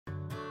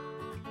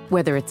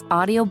Whether it's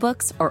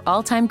audiobooks or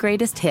all-time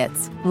greatest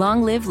hits,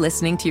 long live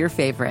listening to your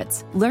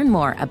favorites. Learn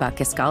more about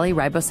Kisqali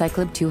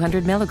Ribociclib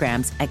 200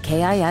 milligrams at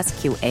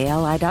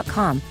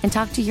KISQALI.com and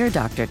talk to your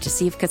doctor to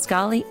see if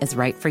Kisqali is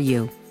right for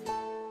you.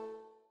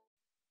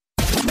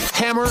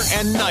 Hammer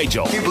and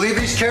Nigel. Do you believe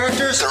these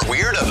characters are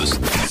weirdos?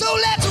 So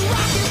let's rock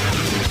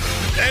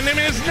it! And name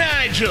is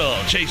Nigel.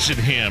 Jason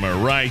Hammer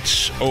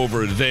right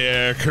over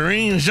there.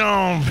 Karine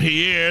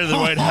Jean-Pierre, the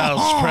White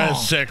House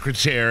press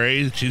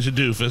secretary. She's a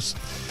doofus.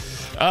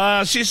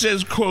 She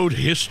says, quote,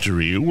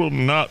 history will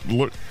not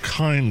look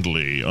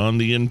kindly on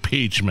the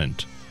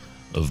impeachment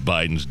of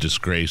Biden's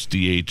disgraced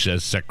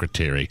DHS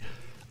secretary,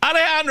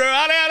 Alejandro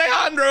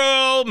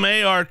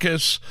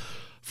Mayorkas,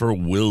 for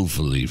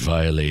willfully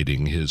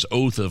violating his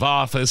oath of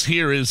office.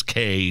 Here is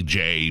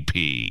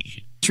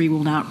KJP.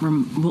 Will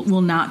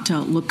not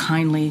look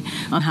kindly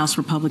on House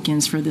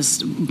Republicans for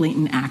this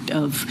blatant act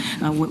of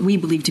what we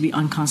believe to be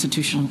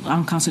unconstitutional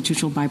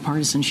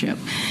bipartisanship.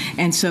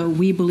 And so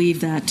we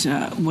believe that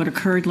what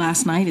occurred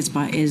last night is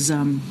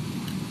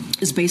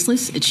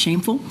baseless. It's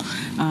shameful.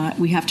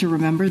 We have to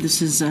remember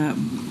this is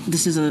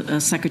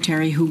a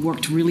secretary who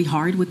worked really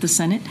hard with the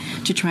Senate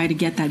to try to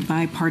get that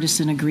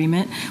bipartisan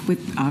agreement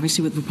with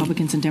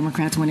Republicans and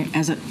Democrats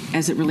as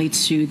it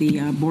relates to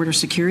the border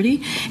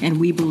security. And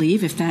we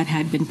believe if that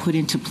had been put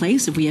into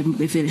place, if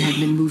it had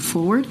been moved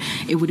forward,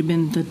 it would have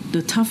been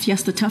the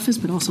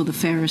toughest, but also the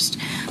fairest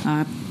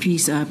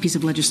piece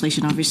of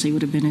legislation. Obviously,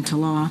 would have been into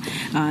law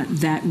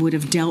that would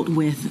have dealt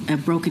with a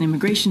broken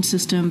immigration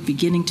system,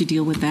 beginning to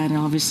deal with that, and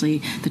obviously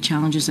the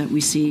challenges that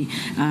we see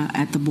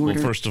at the border.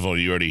 Well, first of all,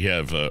 you already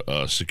have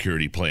a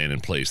security plan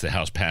in place. The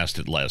House passed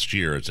it last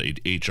year. It's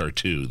H.R.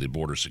 2, the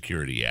Border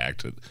Security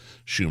Act, that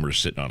Schumer's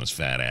sitting on his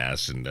fat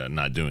ass and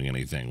not doing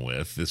anything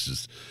with. This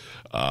is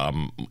by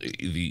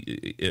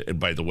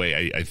the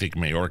way, I think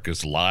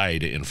Mayorkas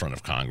lied in front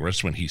of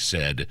Congress when he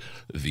said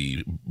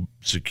the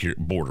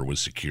border was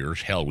secure.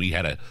 Hell, we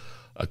had a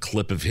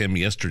clip of him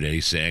yesterday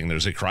saying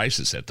there's a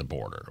crisis at the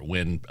border,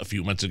 when a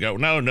few months ago,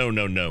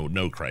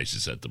 no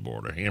crisis at the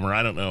border. Hammer,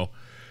 I don't know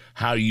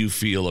how you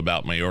feel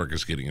about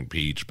Mayorkas getting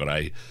impeached, but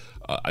I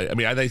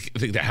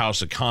think the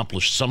House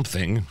accomplished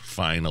something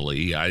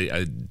finally.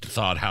 I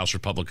thought House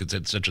Republicans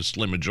had such a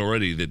slim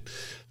majority that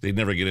they'd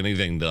never get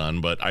anything done,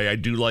 but I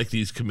do like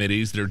these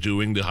committees they're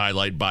doing to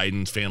highlight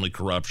Biden's family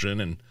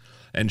corruption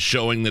and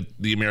showing that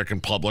the American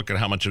public and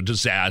how much of a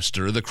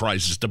disaster the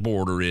crisis at the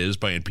border is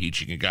by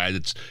impeaching a guy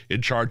that's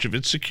in charge of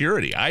its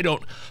security. I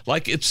don't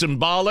like it's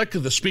symbolic.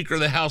 The Speaker of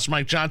the House,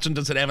 Mike Johnson,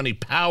 doesn't have any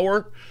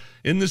power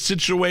in this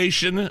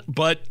situation,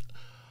 but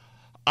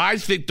I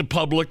think the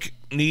public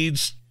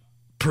needs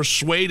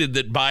persuaded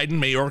that Biden,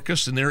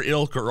 Mayorkas, and their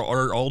ilk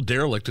are all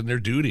derelict in their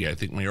duty. I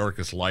think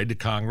Mayorkas lied to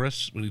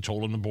Congress when he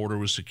told them the border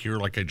was secure,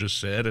 like I just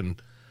said, and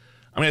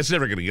I mean, it's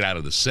never going to get out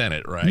of the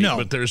Senate, right? No.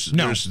 But there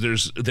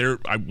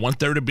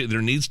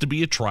needs to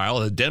be a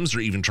trial. The Dems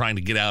are even trying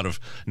to get out of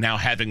now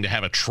having to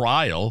have a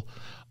trial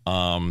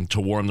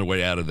to worm their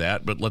way out of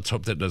that. But let's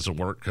hope that doesn't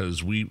work,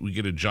 because we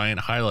get a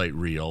giant highlight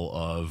reel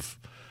of,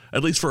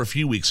 at least for a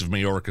few weeks, of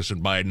Mayorkas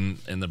and Biden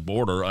and the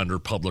border under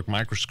public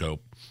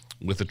microscope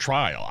with a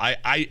trial.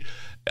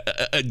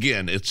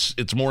 Again,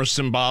 it's more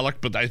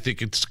symbolic, but I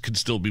think it could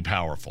still be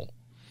powerful.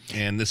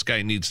 And this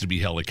guy needs to be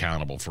held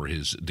accountable for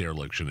his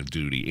dereliction of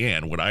duty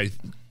and what I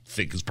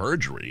think is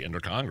perjury under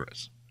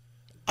Congress.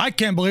 I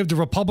can't believe the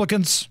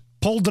Republicans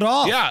pulled it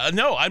off. Yeah,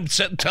 no, I'm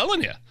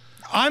telling you.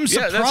 I'm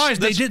surprised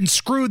they didn't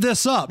screw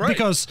this up, right?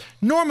 Because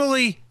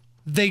normally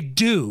they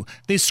do.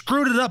 They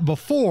screwed it up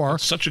before.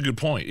 Such a good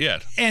point,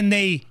 yeah. And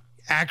they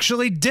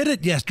actually did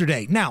it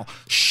yesterday. Now,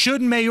 should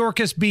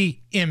Mayorkas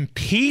be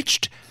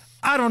impeached?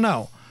 I don't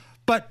know.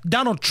 But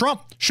Donald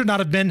Trump should not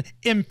have been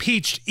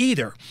impeached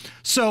either.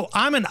 So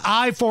I'm an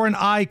eye for an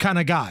eye kind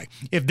of guy.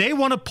 If they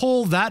want to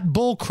pull that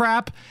bull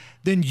crap,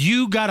 then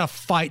you got to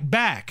fight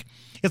back.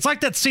 It's like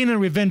that scene in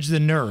Revenge of the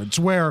Nerds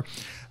where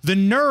the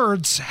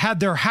nerds had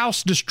their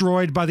house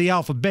destroyed by the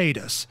Alpha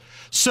Betas.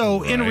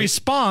 So in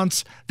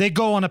response, they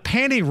go on a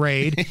panty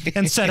raid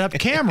and set up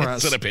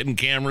cameras. Set up hidden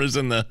cameras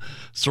in the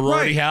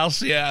sorority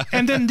house, yeah.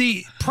 And then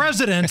the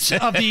president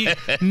of the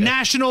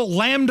National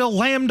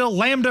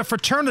Lambda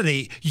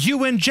Fraternity,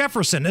 UN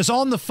Jefferson, is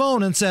on the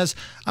phone and says,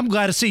 I'm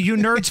glad to see you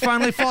nerds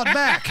finally fought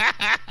back.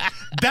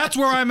 That's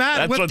where I'm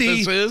at with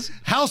the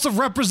House of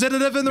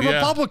Representatives and the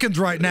Republicans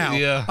right now.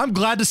 Yeah. I'm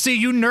glad to see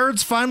you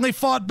nerds finally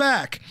fought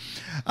back.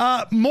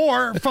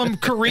 More from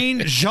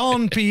Karine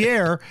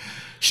Jean-Pierre.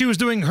 She was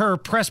doing her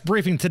press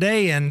briefing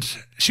today, and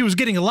she was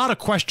getting a lot of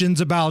questions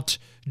about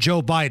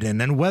Joe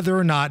Biden and whether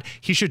or not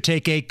he should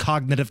take a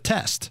cognitive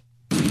test.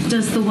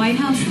 Does the White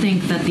House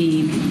think that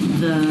the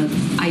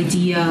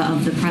idea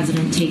of the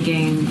president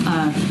taking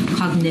a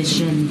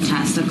cognition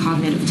test, a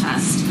cognitive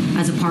test,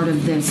 as a part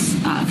of this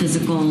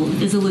physical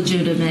is a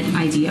legitimate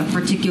idea,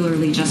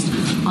 particularly just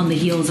on the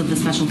heels of the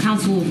special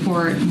counsel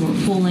report, more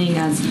polling,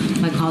 as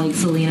my colleague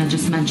Selena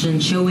just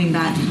mentioned, showing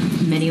that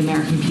many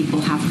American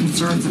people have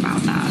concerns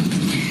about that?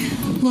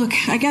 Look,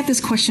 I got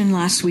this question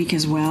last week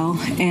as well,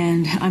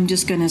 and I'm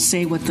just going to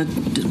say what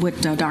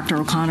Dr.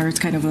 O'Connor, it's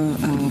kind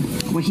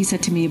of what he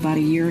said to me about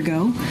a year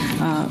ago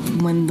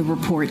when the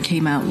report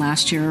came out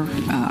last year,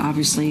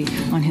 obviously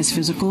on his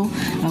physical,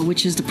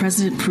 which is the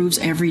president proves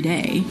every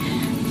day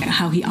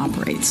how he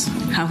operates,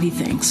 how he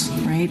thinks,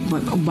 right?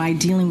 But by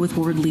dealing with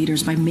world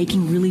leaders, by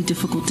making really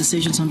difficult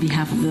decisions on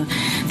behalf of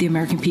the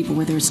American people,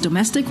 whether it's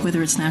domestic,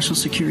 whether it's national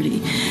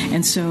security.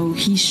 And so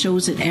he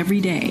shows it every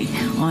day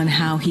on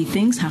how he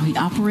thinks, how he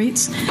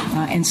operates.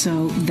 And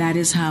so that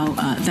is how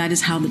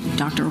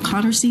Dr.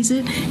 O'Connor sees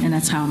it, and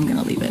that's how I'm going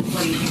to leave it.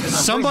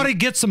 Somebody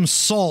get some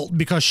salt,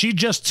 because she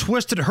just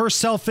twisted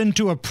herself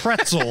into a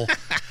pretzel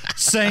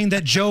saying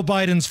that Joe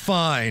Biden's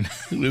fine.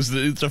 It's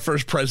the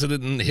first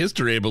president in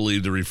history, I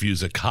believe, to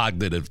refuse a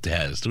cognitive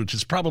test, which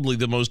is probably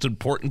the most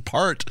important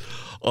part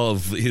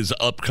of his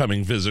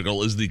upcoming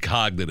physical, is the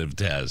cognitive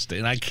test.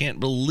 And I can't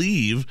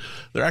believe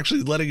they're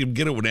actually letting him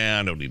get it. Nah,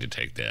 I don't need to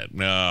take that.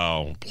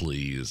 No,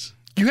 please.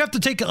 You have to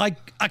take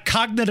like a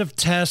cognitive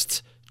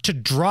test to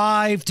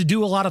drive, to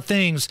do a lot of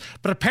things,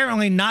 but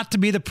apparently not to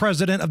be the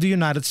president of the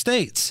United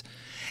States.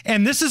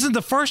 And this isn't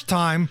the first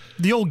time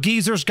the old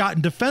geezer's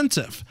gotten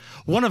defensive.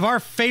 One of our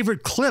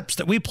favorite clips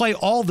that we play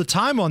all the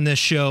time on this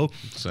show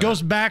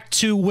goes back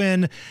to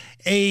when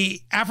a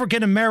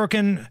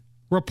African-American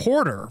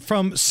reporter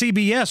from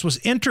CBS was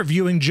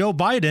interviewing Joe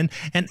Biden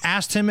and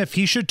asked him if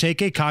he should take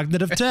a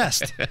cognitive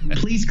test.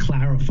 Please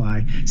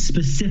clarify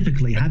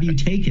specifically, have you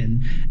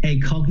taken a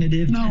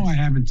cognitive test? No, I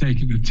haven't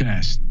taken the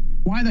test.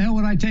 Why the hell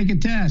would I take a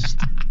test?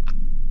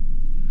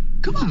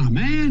 Come on,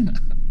 man.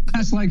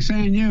 That's like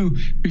saying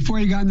before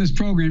you got in this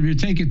program, you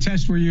take a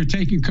test where you're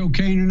taking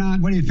cocaine or not.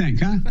 What do you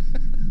think, huh?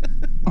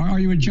 Or are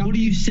you a junkie? What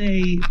do you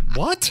say?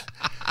 What?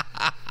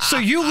 So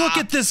you look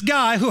at this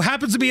guy who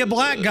happens to be a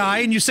black guy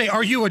and you say,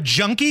 are you a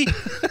junkie?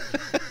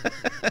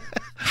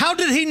 How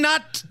did he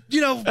not,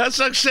 That's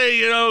like saying,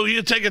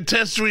 you take a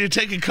test where you're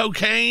taking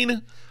cocaine.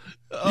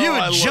 You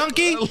a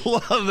junkie? I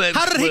love that.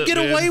 How did he get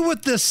man. away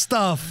with this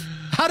stuff?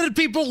 How did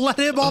people let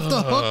him off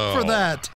the hook for that?